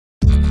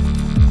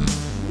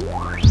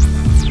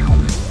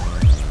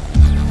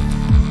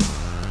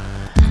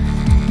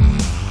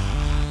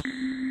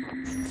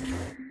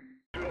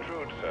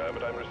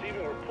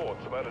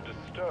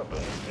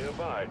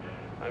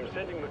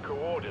sending the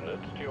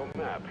coordinates to your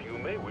map you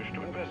may wish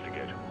to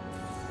investigate.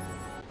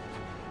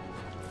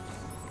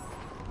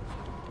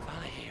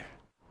 Finally here.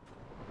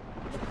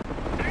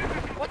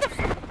 What the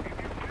fuck?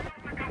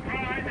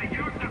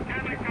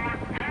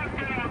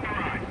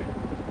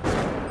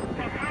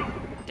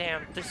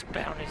 Damn, this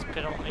bounty's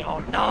been on me all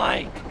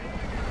night!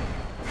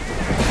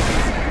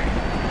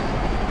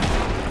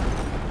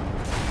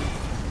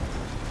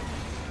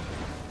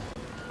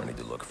 I need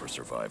to look for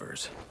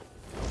survivors.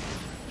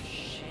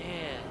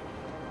 Shit.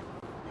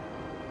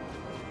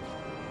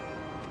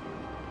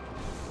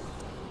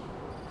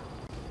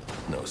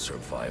 No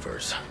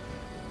survivors.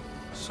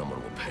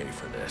 Someone will pay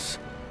for this.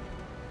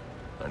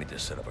 I need to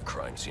set up a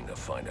crime scene to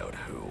find out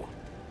who.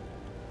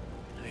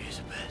 He's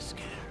the best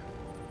kid.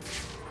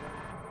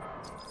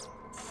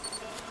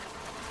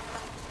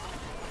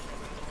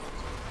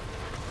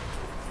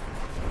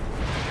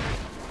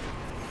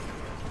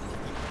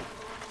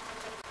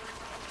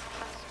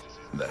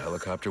 The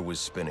helicopter was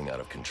spinning out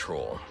of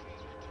control.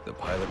 The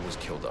pilot was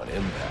killed on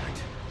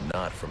impact,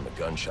 not from the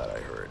gunshot I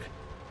heard.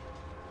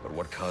 But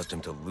what caused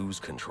him to lose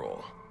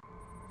control?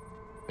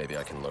 Maybe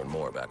I can learn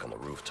more back on the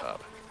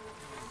rooftop.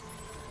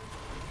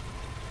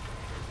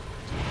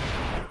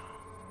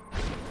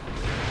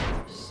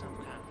 Some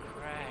kind of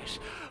crash.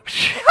 Oh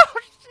shit!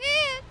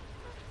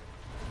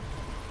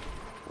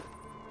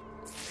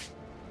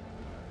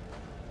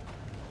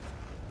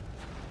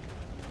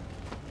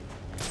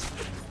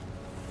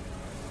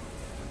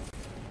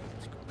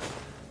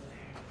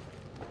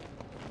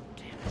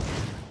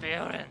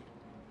 Building.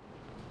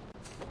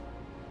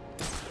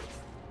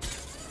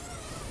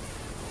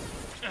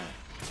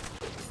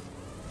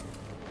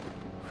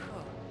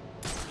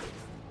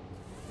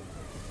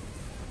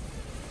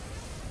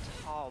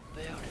 Tall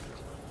building.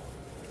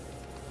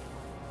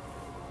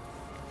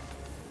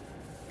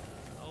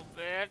 Oh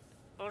man.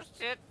 Oh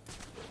shit.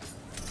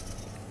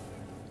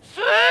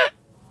 Shit!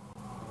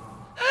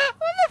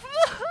 What the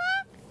fuck?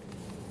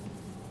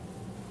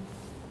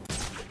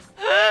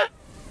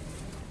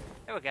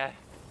 There we go.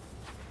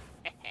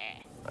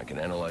 I can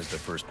analyze the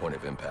first point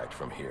of impact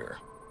from here.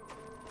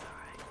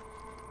 Alright.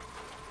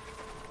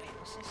 Wait,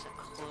 was this a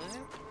clue?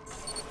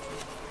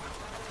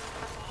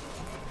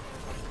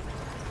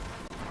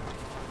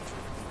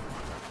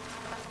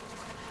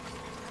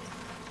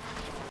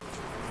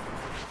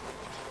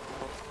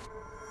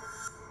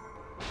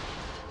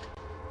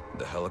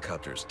 The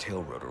helicopter's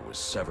tail rotor was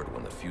severed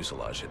when the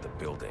fuselage hit the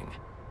building.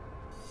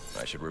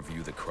 I should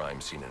review the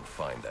crime scene and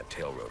find that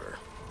tail rotor.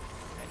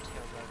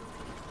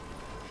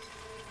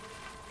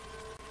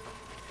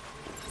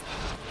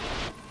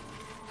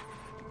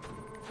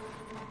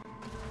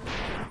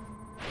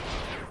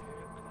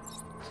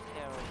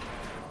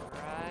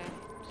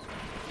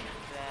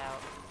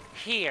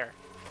 Here.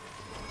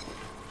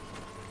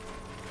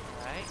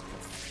 Alright.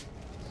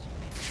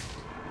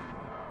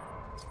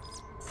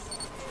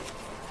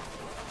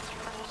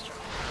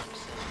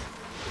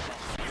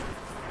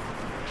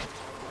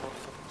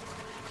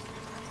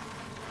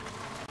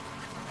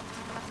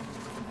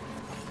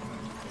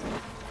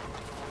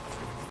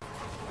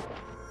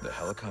 The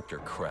helicopter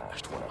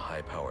crashed when a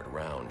high-powered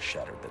round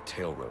shattered the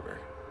tail rotor.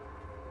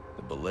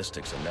 The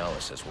ballistics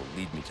analysis will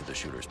lead me to the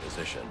shooter's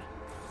position.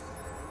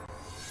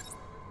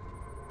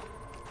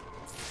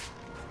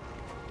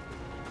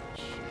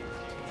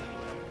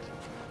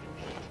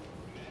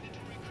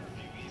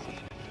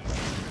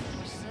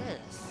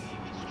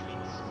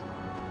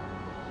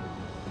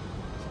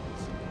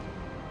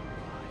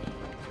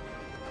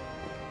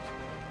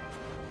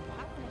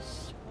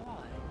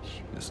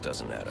 This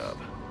doesn't add up.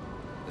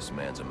 This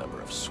man's a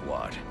member of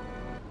SWAT.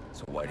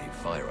 So why'd he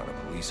fire on a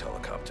police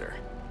helicopter?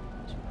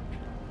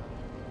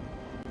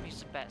 Use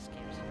the best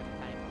games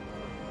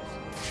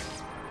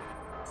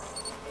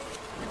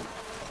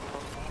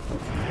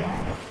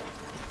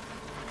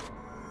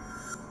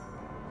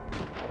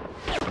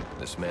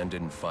This man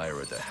didn't fire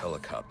at the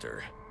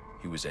helicopter.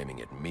 He was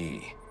aiming at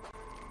me.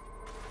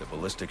 The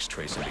ballistics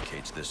trace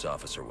indicates this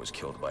officer was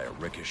killed by a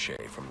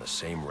ricochet from the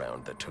same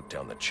round that took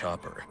down the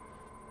chopper.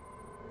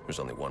 There's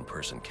only one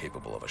person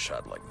capable of a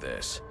shot like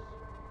this.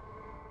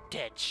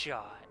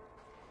 Deadshot.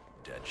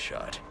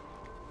 Deadshot.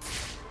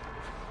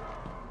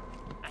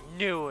 I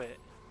knew it.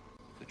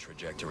 The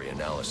trajectory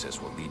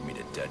analysis will lead me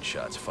to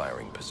Deadshot's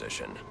firing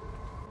position.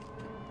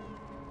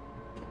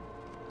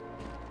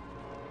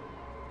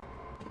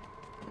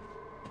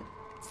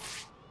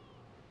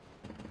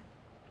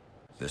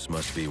 This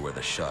must be where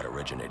the shot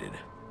originated.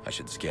 I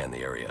should scan the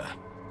area.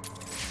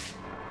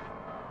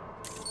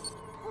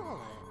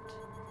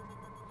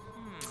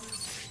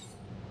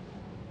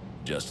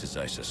 Just as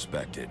I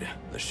suspected,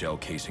 the shell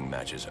casing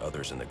matches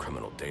others in the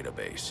criminal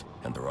database,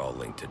 and they're all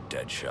linked to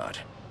Deadshot.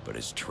 But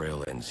his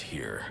trail ends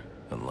here,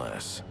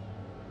 unless...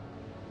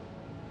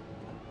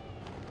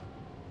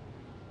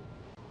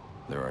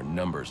 There are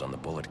numbers on the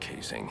bullet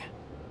casing.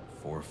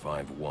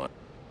 451,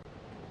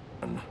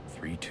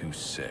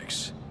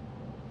 326.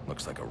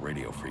 Looks like a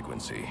radio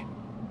frequency.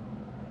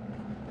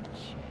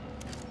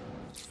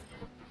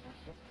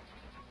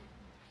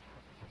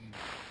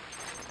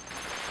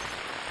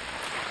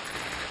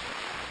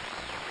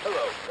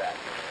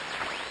 Batman.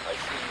 I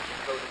see you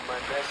decoded my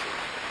message.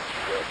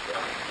 Well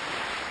done.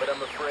 But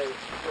I'm afraid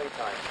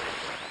playtime's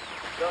over.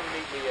 Come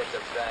meet me at the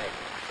bank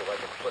so I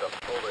can put a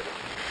bullet in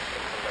you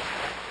and collect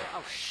my cash.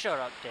 Oh, shut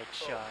up,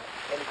 Deadshot.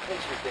 And in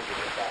case you're thinking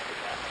of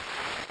backing out,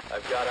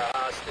 I've got a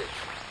hostage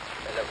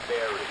and a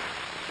very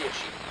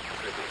itchy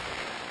trigger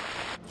finger.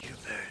 You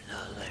better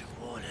not lay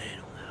one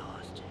hand on that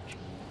hostage.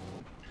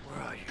 Where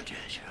are you,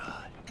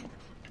 Deadshot?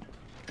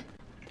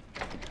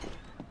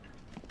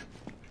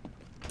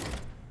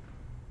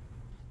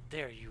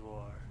 There you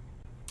are.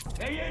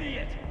 Hey,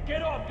 idiot!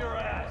 Get off your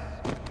ass!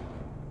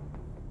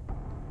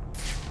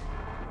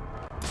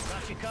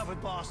 Got you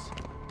covered, boss.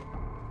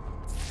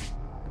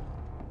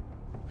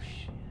 Oh,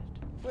 shit.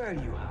 Where are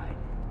you hiding?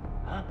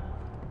 Huh?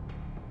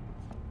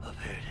 Up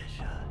here,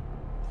 Deadshot.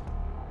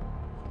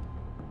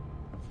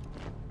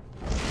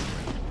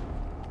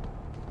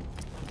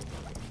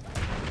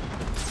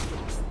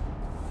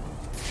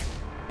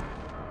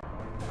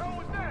 What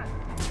was that?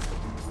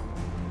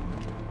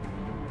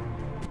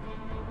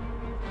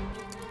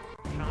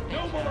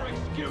 No more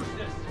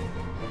excuses!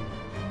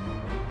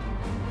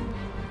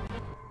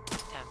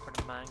 Time for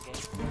the mind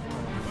game.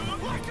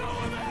 Let go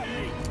of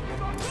me!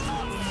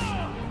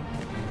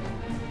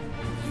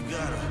 You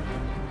gotta.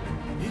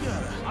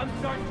 I'm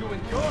starting to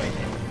enjoy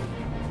this.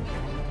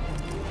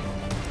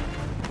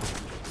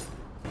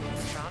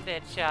 Wrong,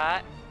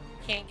 Deadshot.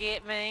 Can't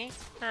get me,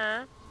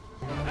 huh?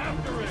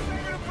 After him!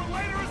 Saving him for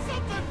later or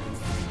something!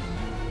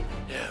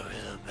 Yeah,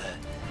 we're the bad.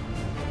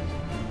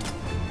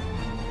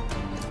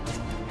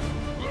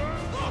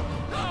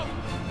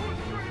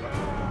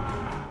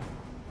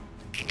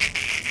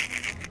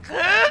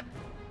 Huh?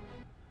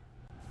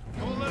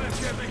 Don't let him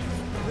get me!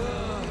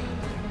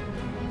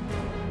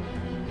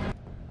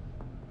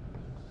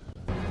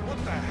 What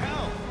the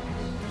hell?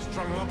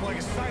 Strung him up like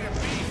a side of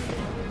beef!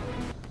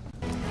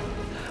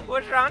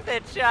 What's wrong,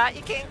 Deadshot?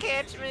 You can't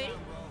catch me.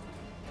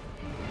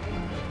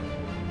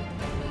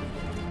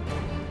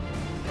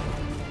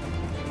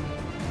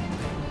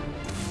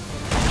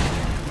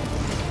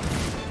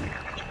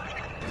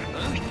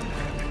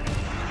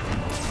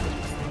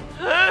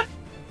 Huh?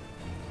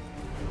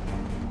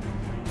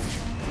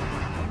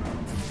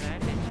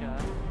 Right,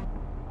 Deadshot.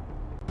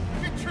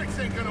 Your tricks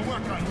ain't gonna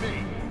work on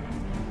me!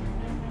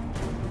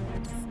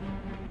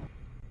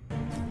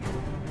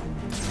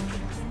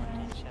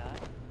 Deadshot.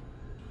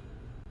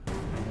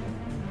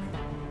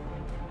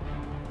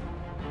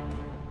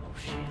 Oh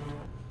shit.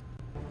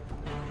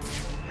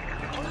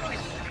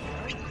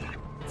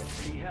 Let's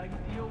see how you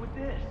deal with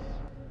this.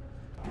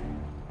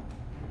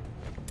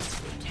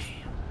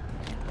 Damn.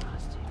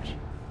 Hostage.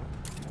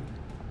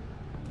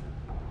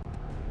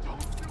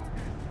 Don't do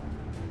this!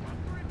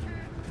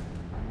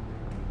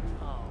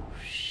 Oh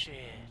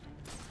shit.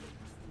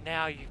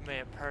 Now you've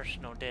made a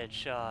personal,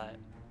 Deadshot.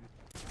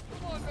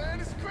 Come on, man,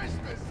 it's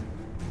Christmas!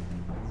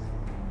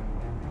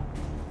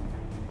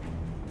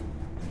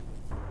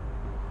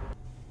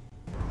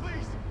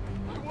 Please,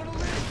 I want to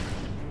live!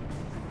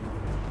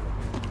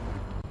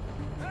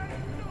 Hey,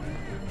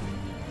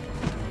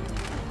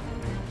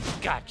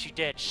 Got you,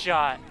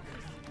 Deadshot.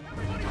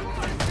 everybody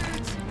quiet,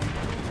 kids!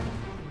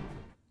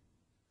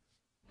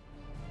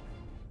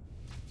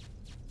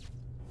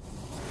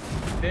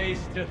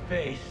 Face to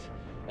face,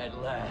 at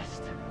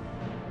last.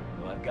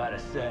 Well, I've gotta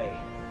say,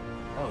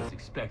 I was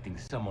expecting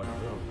someone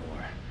a little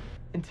more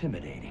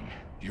intimidating.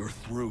 You're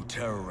through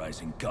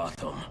terrorizing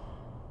Gotham.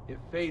 If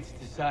fate's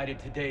decided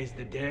today's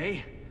the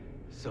day,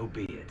 so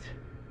be it.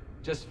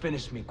 Just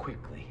finish me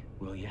quickly,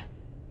 will ya?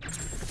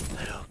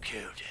 I don't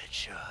care,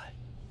 Deadshot.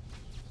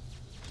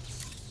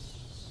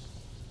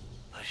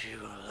 But you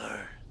gonna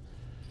learn.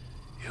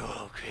 You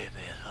won't keep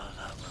me on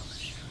that on the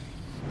street.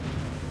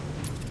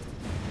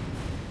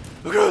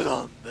 Because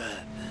I'm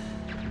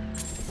Batman.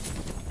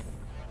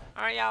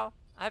 Alright, y'all.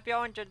 I hope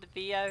y'all enjoyed the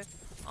video. If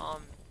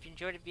you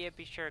enjoyed the video,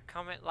 be sure to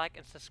comment, like,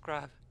 and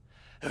subscribe.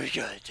 And we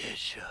got a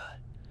Deadshot.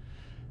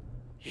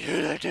 You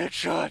hear that,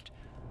 Deadshot?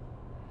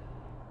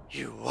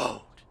 You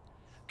won't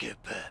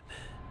get Batman.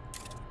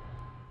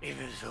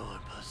 Even if someone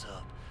puts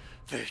up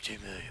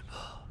 $50 million.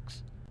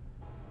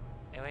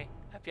 Anyway,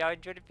 hope y'all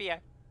enjoyed the video.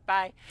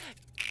 Bye.